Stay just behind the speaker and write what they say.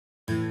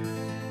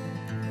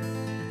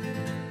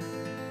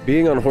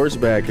Being on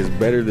horseback is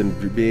better than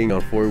being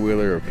on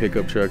four-wheeler or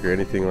pickup truck or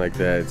anything like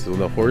that. So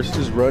the horse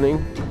is running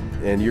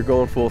and you're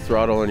going full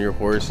throttle on your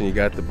horse and you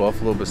got the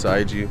buffalo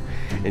beside you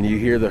and you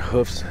hear the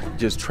hoofs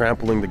just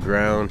trampling the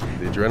ground.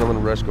 The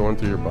adrenaline rush going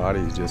through your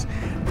body is just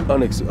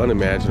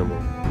unimaginable.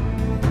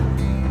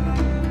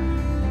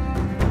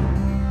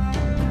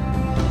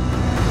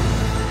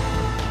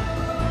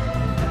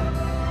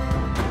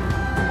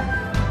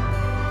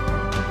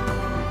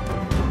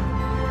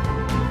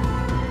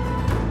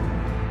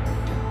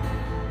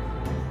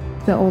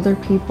 The older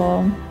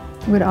people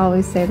would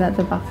always say that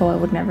the buffalo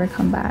would never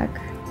come back.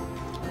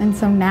 And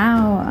so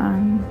now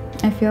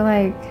I feel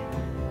like,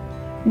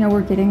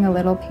 we're getting a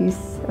little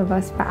piece of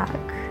us back.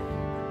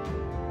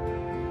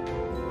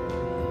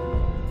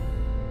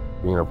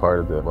 Being a part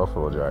of the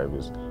buffalo drive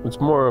it's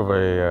more of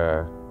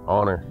a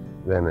honor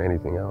than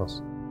anything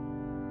else.